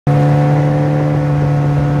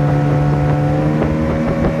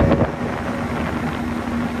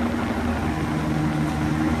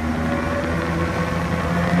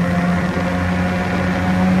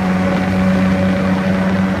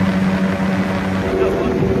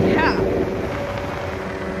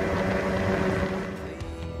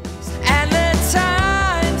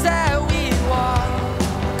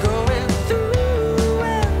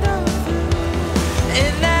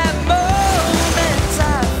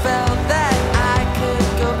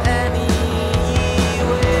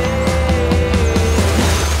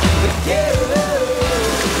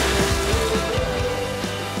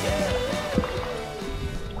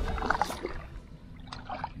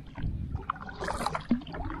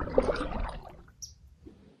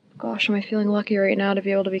gosh, am I feeling lucky right now to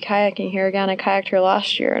be able to be kayaking here again. I kayaked here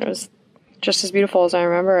last year and it was just as beautiful as I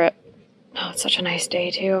remember it. Oh, it's such a nice day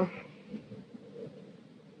too.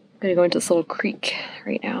 I'm gonna go into this little creek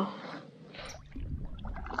right now.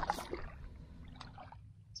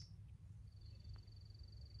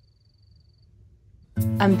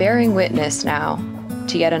 I'm bearing witness now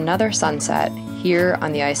to yet another sunset here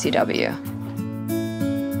on the ICW.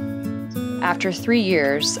 After 3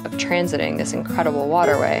 years of transiting this incredible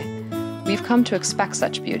waterway, we've come to expect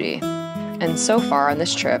such beauty, and so far on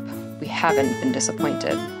this trip, we haven't been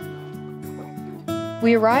disappointed.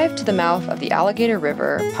 We arrived to the mouth of the Alligator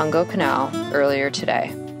Pungo Canal earlier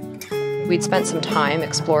today. We'd spent some time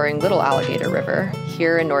exploring Little Alligator River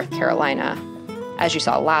here in North Carolina, as you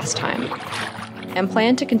saw last time, and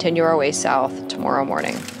plan to continue our way south tomorrow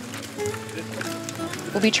morning.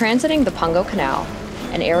 We'll be transiting the Pungo Canal,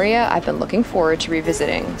 an area I've been looking forward to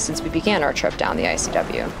revisiting since we began our trip down the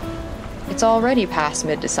ICW. It's already past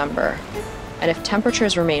mid-December, and if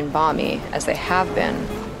temperatures remain balmy, as they have been,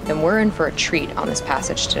 then we're in for a treat on this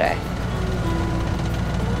passage today.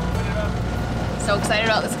 So excited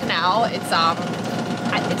about this canal.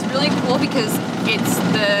 It's really cool because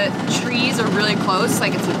the trees are really close,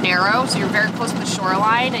 like it's narrow, so you're very close to the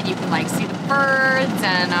shoreline and you can like see the birds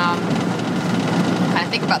and kind of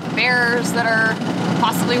think about the bears that are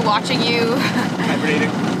possibly watching you. Hibernating.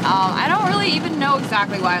 I don't really even know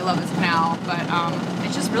exactly why I love this canal, but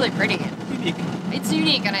it's just really pretty. Unique. It's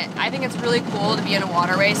unique, and I think it's really cool to be in a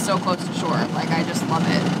waterway so close to shore. Like, I just love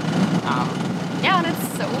it. Yeah, and it's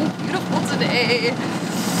so beautiful today.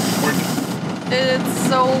 Gorgeous. It's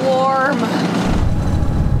so warm.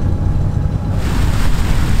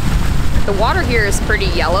 The water here is pretty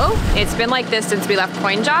yellow. It's been like this since we left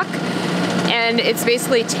Coinjock, and it's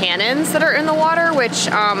basically tannins that are in the water, which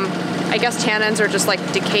I guess tannins are just like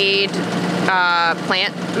decayed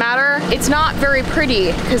plant matter. It's not very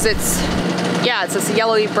pretty because it's this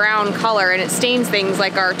yellowy brown color, and it stains things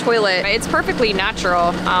like our toilet. It's perfectly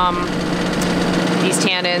natural, these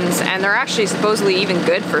tannins, and they're actually supposedly even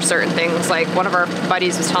good for certain things. Like one of our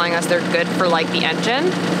buddies was telling us they're good for like the engine,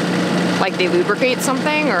 like they lubricate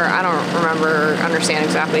something, or I don't understand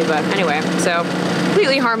exactly, but anyway, so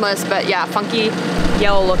completely harmless, but yeah, funky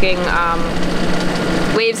yellow looking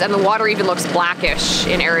waves, and the water even looks blackish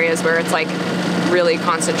in areas where it's like really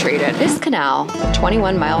concentrated. This canal,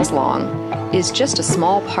 21 miles long, is just a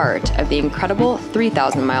small part of the incredible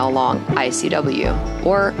 3,000-mile-long ICW,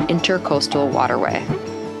 or Intercoastal Waterway.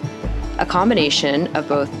 A combination of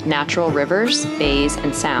both natural rivers, bays,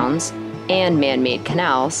 and sounds, and man-made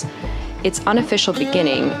canals, its unofficial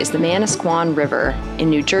beginning is the Manasquan River in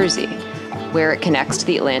New Jersey, where it connects to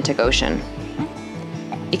the Atlantic Ocean.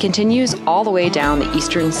 It continues all the way down the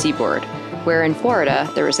eastern seaboard, where in Florida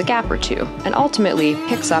there is a gap or two, and ultimately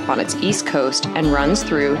picks up on its east coast and runs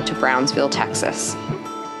through to Brownsville, Texas.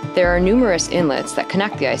 There are numerous inlets that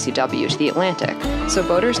connect the ICW to the Atlantic, so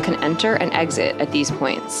boaters can enter and exit at these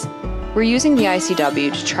points. We're using the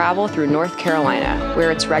ICW to travel through North Carolina, where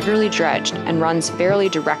it's regularly dredged and runs fairly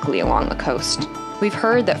directly along the coast. We've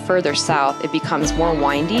heard that further south it becomes more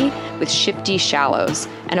windy with shifty shallows,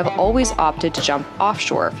 and have always opted to jump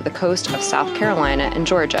offshore for the coast of South Carolina and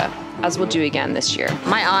Georgia, as we'll do again this year.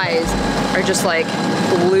 My eyes are just like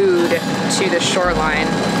glued to the shoreline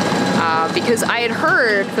because I had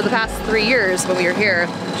heard for the past 3 years when we were here,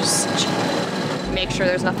 just make sure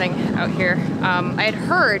there's nothing out here. I had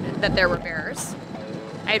heard that there were bears.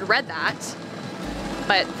 I had read that,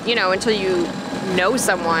 but you know, until you know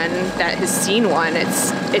someone that has seen one,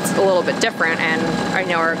 it's a little bit different. And I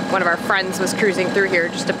know one of our friends was cruising through here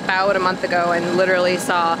just about a month ago and literally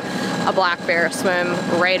saw a black bear swim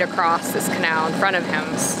right across this canal in front of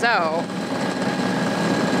him. So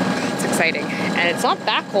it's exciting, and it's not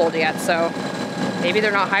that cold yet, so maybe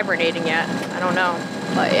they're not hibernating yet. I don't know,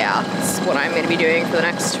 but yeah, that's what I'm going to be doing for the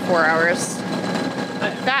next 4 hours.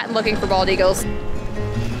 That and looking for bald eagles.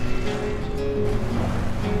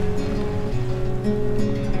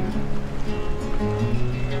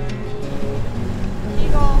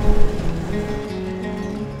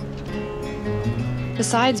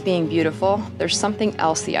 Besides being beautiful, there's something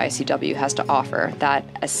else the ICW has to offer that,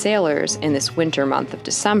 as sailors in this winter month of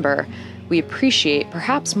December, we appreciate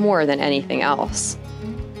perhaps more than anything else.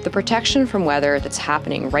 The protection from weather that's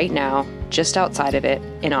happening right now, just outside of it,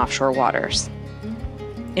 in offshore waters.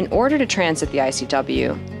 In order to transit the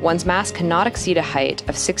ICW, one's mast cannot exceed a height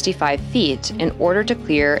of 65 feet in order to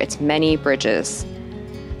clear its many bridges.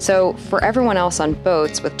 So, for everyone else on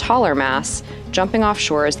boats with taller masts, jumping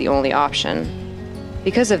offshore is the only option.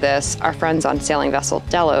 Because of this, our friends on sailing vessel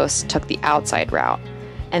Delos took the outside route,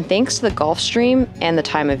 And thanks to the Gulf Stream and the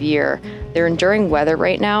time of year, they're enduring weather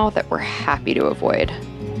right now that we're happy to avoid.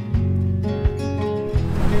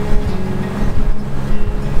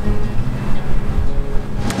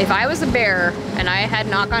 If I was a bear and I had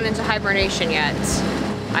not gone into hibernation yet,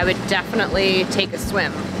 I would definitely take a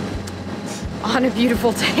swim on a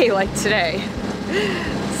beautiful day like today.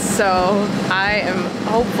 So I am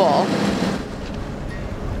hopeful.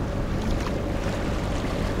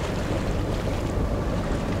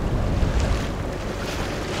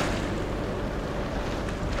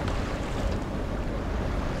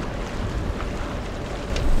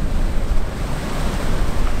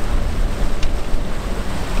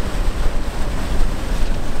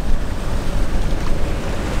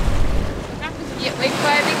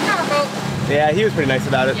 Yeah, he was pretty nice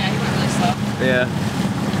about it. Yeah, he went really slow. Yeah.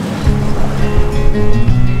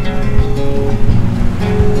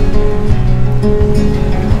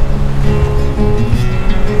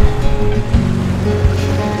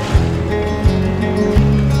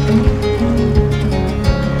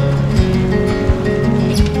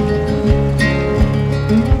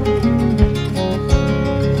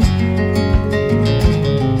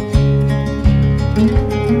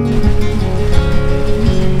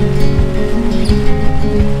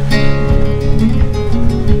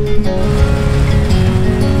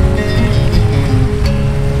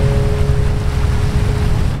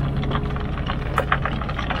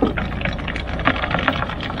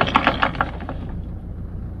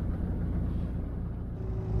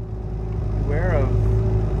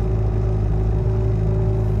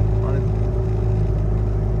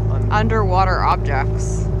 Underwater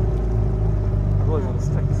objects. Always little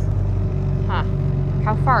sticks. Huh.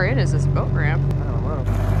 How far in is this boat ramp? I don't know.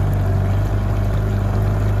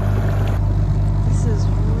 This is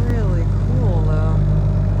really cool though.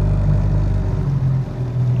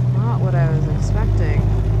 Not what I was expecting.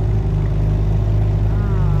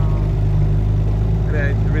 Wow.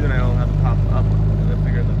 And the reason I don't have it pop up is I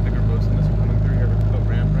figure the bigger boats than this are coming through here with the boat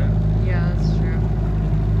ramp, right? Yeah, that's true.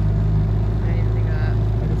 I didn't even think of that.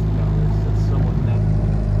 I guess no, it's somewhat net.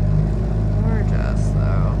 Gorgeous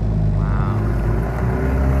though. Wow.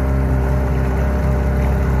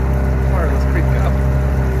 Far let's creep up.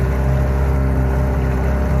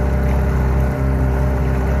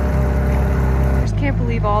 I just can't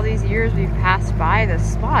believe all these years we've passed by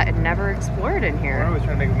this spot and never explored in here. We're always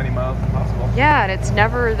trying to make as many miles as possible. Yeah, and it's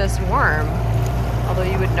never this warm. Although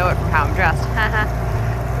you would know it from how I'm dressed.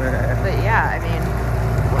 But yeah, I mean,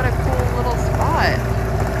 what a cool little spot.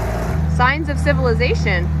 Signs of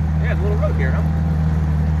civilization. Yeah, it's a little road here, huh?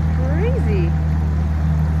 Crazy.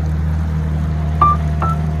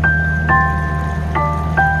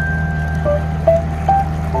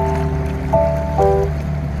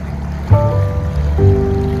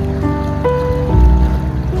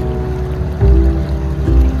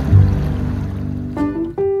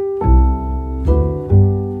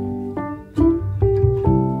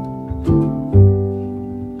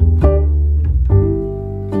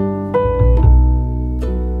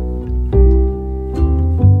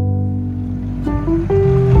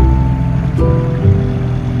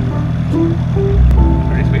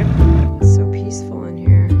 Pretty sweet. It's so peaceful in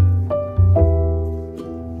here.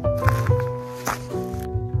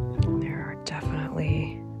 There are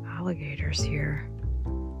definitely alligators here.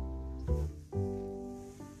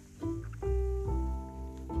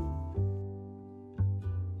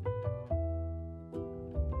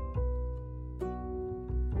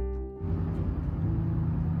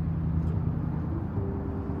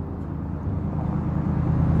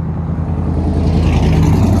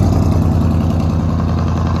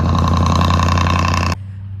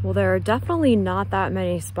 Well, there are definitely not that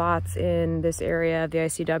many spots in this area of the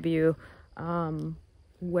ICW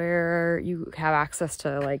where you have access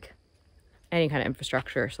to like any kind of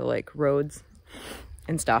infrastructure, so like roads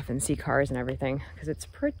and stuff and see cars and everything, because it's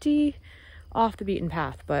pretty off the beaten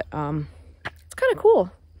path. But it's kind of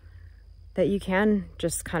cool that you can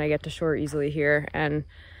just kind of get to shore easily here and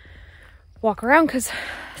walk around, because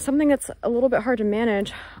something that's a little bit hard to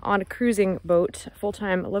manage on a cruising boat,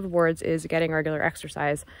 full-time liveaboards, is getting regular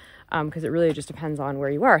exercise, because it really just depends on where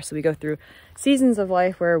you are. So we go through seasons of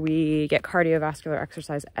life where we get cardiovascular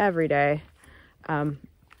exercise every day, and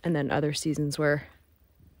then other seasons where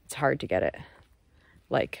it's hard to get it,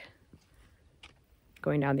 like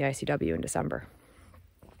going down the ICW in December.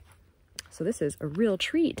 So this is a real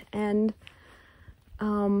treat. And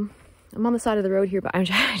I'm on the side of the road here, but I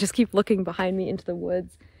just keep looking behind me into the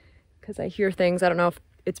woods because I hear things. I don't know if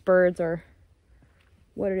it's birds or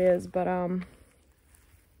what it is, but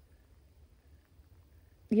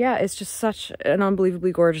yeah, it's just such an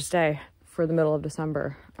unbelievably gorgeous day. for the middle of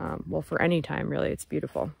December. Well, for any time really, it's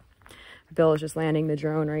beautiful. Bill is just landing the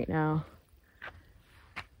drone right now.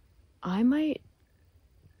 I might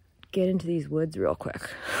get into these woods real quick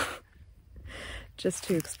just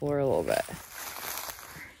to explore a little bit.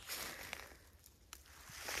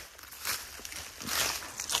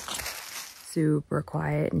 Super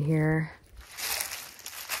quiet in here.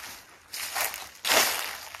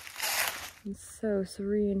 It's so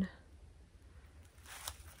serene.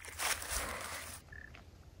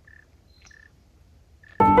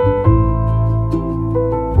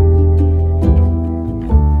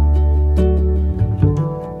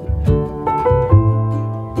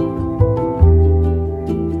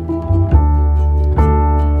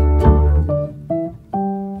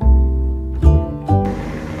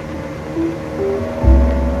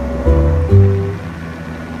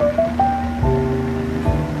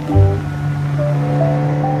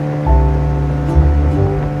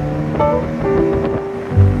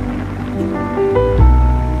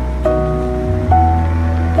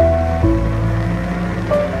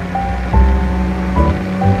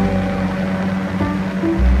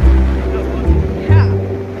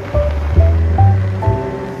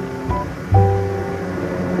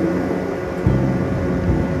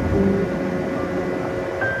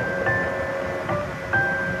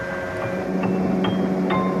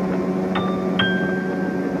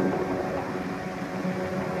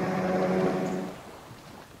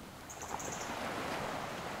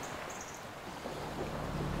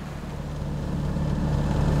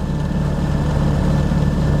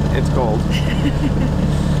 It's cold.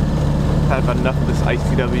 I've had enough of this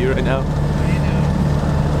ICW right now. I know.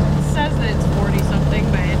 It says that it's 40 something,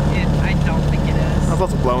 but I don't think it is. I was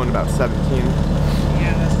also blowing about 17.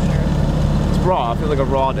 Yeah, that's true. It's raw. It feels like a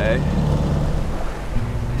raw day.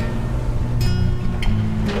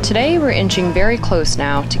 Today we're inching very close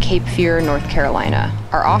now to Cape Fear, North Carolina,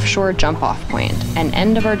 our offshore jump-off point and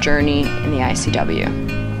end of our journey in the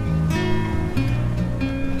ICW.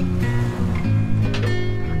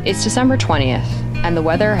 It's December 20th, and the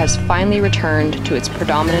weather has finally returned to its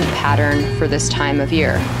predominant pattern for this time of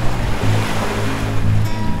year.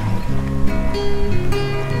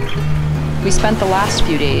 We spent the last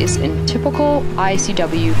few days in typical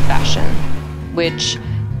ICW fashion, which,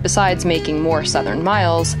 besides making more southern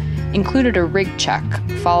miles, included a rig check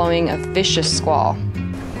following a vicious squall.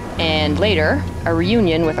 And later, a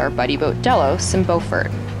reunion with our buddy boat Delos in Beaufort,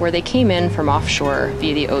 where they came in from offshore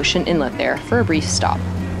via the ocean inlet there for a brief stop.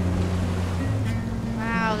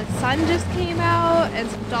 Wow, the sun just came out and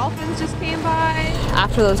some dolphins just came by.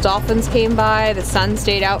 After those dolphins came by, the sun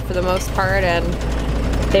stayed out for the most part, and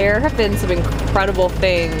there have been some incredible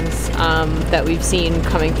things that we've seen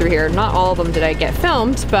coming through here. Not all of them did I get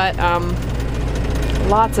filmed, but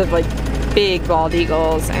lots of like big bald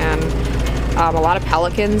eagles and a lot of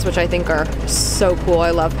pelicans, which I think are so cool.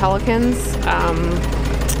 I love pelicans.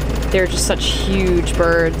 They're just such huge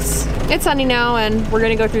birds. It's sunny now, and we're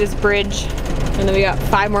gonna go through this bridge, and then we got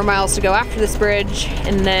 5 more miles to go after this bridge,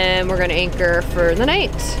 and then we're gonna anchor for the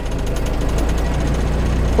night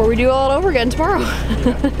before we do all over again tomorrow.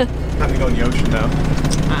 Yeah. Time to go in the ocean now.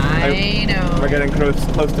 I know. We're getting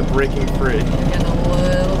close to breaking free. We're getting a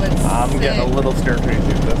little bit sick. I'm getting a little stir crazy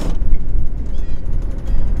with this.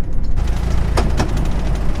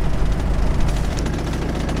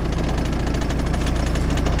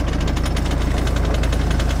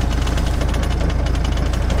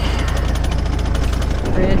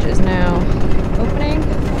 Bridge is now opening.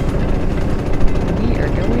 We are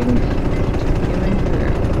going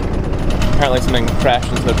through. Apparently something crashed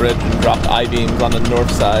into the bridge and dropped I-beams on the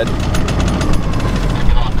north side. Pick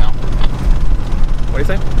it up now. What do you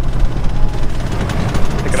say?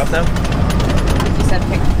 Pick it up now? He said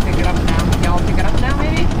pick it up now. Y'all pick it up now,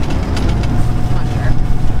 maybe? I'm not sure.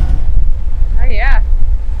 Oh yeah.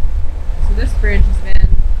 So this bridge has been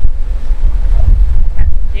had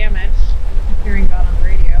some damage. Hearing about on the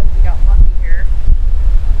radio. We got lucky here.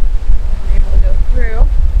 We were able to go through.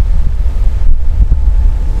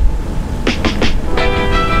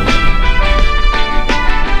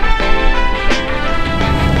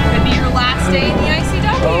 Could be your last day in the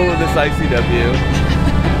ICW. Oh, this ICW.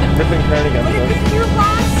 Ripping current against us. What if it's your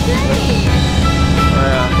last day?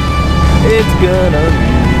 It's gonna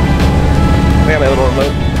be. I got my little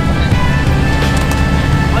remote.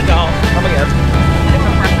 Let go. Come again. I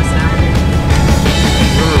have breakfast now.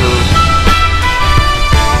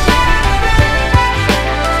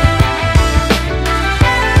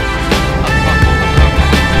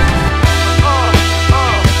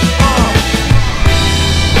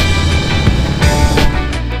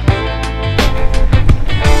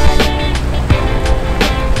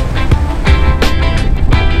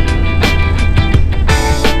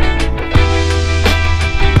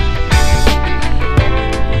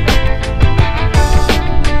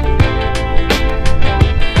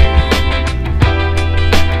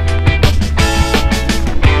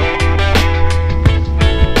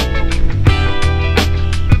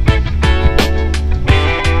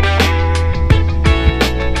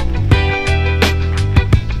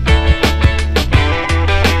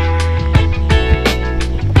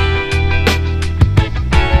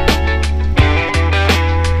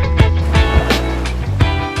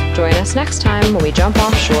 us next time when we jump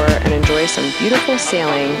offshore and enjoy some beautiful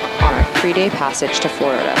sailing on our 3-day passage to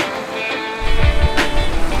Florida.